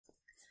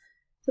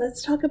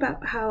Let's talk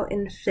about how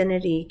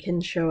infinity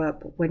can show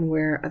up when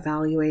we're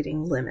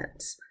evaluating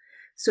limits.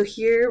 So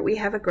here we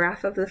have a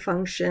graph of the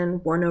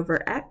function 1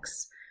 over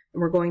x, and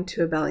we're going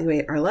to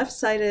evaluate our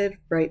left-sided,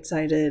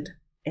 right-sided,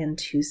 and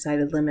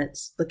two-sided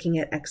limits looking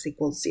at x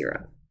equals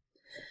 0.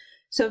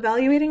 So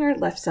evaluating our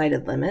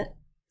left-sided limit,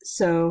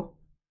 so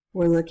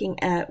we're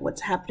looking at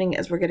what's happening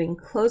as we're getting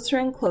closer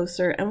and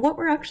closer, and what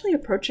we're actually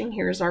approaching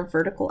here is our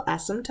vertical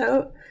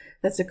asymptote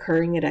that's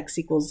occurring at x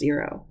equals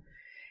 0.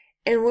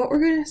 And what we're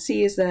going to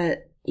see is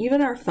that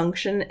even our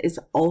function is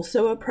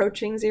also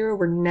approaching 0.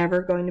 We're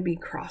never going to be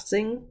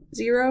crossing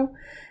 0.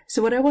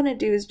 So what I want to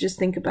do is just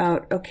think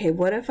about, okay,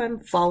 what if I'm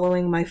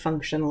following my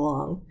function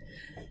along?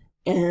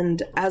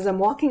 And as I'm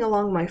walking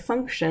along my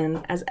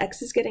function, as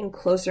x is getting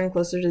closer and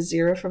closer to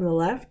 0 from the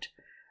left,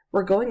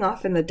 we're going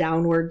off in the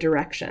downward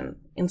direction.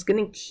 And it's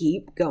going to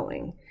keep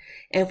going.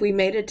 And if we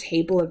made a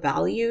table of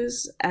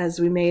values, as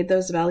we made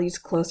those values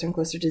closer and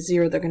closer to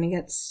 0, they're going to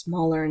get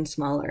smaller and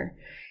smaller.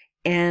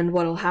 And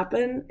what will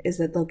happen is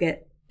that they'll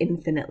get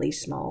infinitely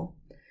small.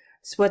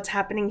 So what's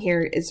happening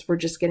here is we're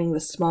just getting the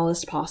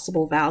smallest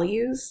possible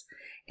values.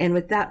 And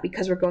with that,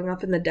 because we're going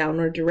off in the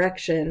downward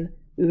direction,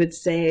 we would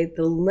say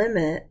the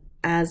limit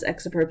as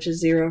x approaches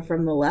 0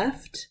 from the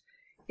left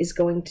is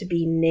going to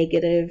be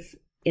negative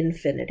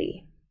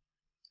infinity.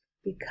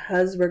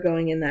 Because we're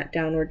going in that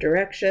downward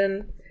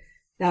direction,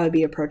 that would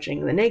be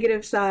approaching the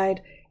negative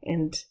side,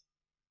 and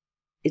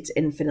it's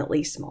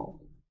infinitely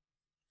small.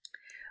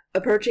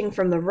 Approaching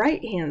from the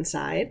right-hand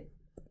side,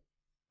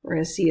 we're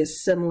going to see a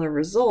similar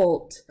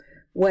result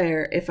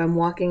where if I'm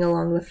walking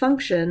along the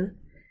function,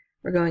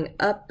 we're going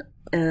up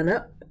and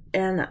up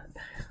and up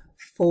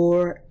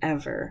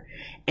forever.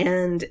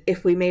 And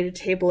if we made a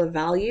table of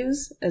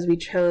values, as we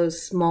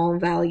chose small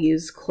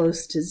values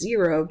close to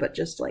 0, but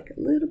just like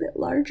a little bit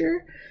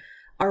larger,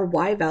 our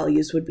y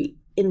values would be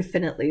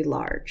infinitely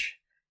large.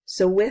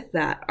 So with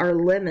that, our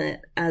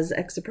limit as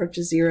x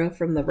approaches 0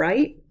 from the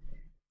right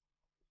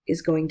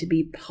is going to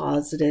be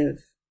positive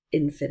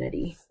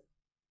infinity.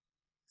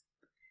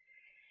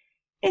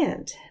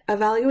 And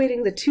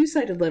evaluating the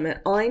two-sided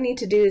limit, all I need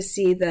to do is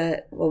see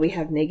that, well, we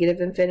have negative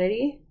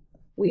infinity,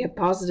 we have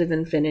positive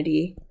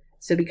infinity,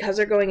 so because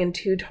they're going in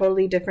two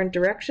totally different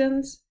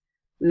directions,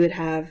 we would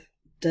have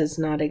does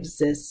not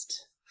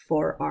exist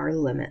for our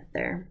limit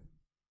there.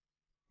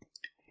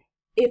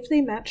 If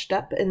they matched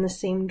up in the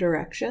same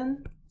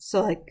direction,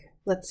 so like,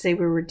 let's say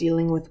we were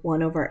dealing with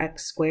 1 over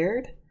x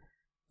squared,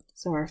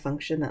 so our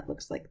function that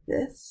looks like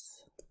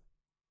this.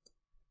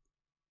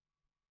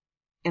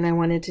 And I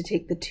wanted to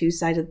take the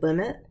two-sided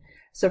limit.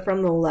 So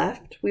from the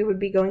left, we would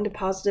be going to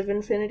positive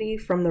infinity.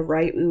 From the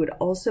right, we would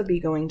also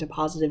be going to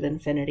positive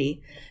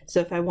infinity.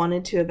 So if I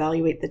wanted to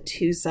evaluate the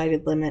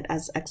two-sided limit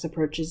as x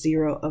approaches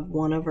 0 of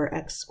 1 over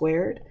x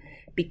squared,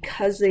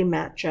 because they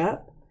match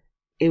up,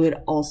 it would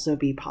also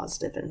be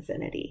positive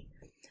infinity.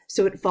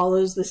 So it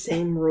follows the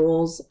same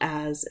rules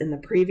as in the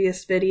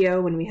previous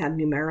video when we had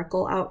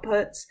numerical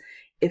outputs.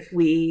 If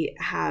we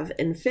have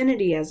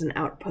infinity as an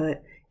output,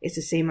 it's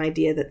the same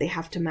idea that they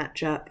have to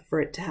match up for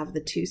it to have the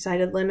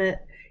two-sided limit.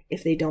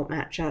 If they don't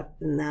match up,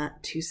 then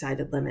that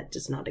two-sided limit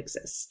does not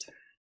exist.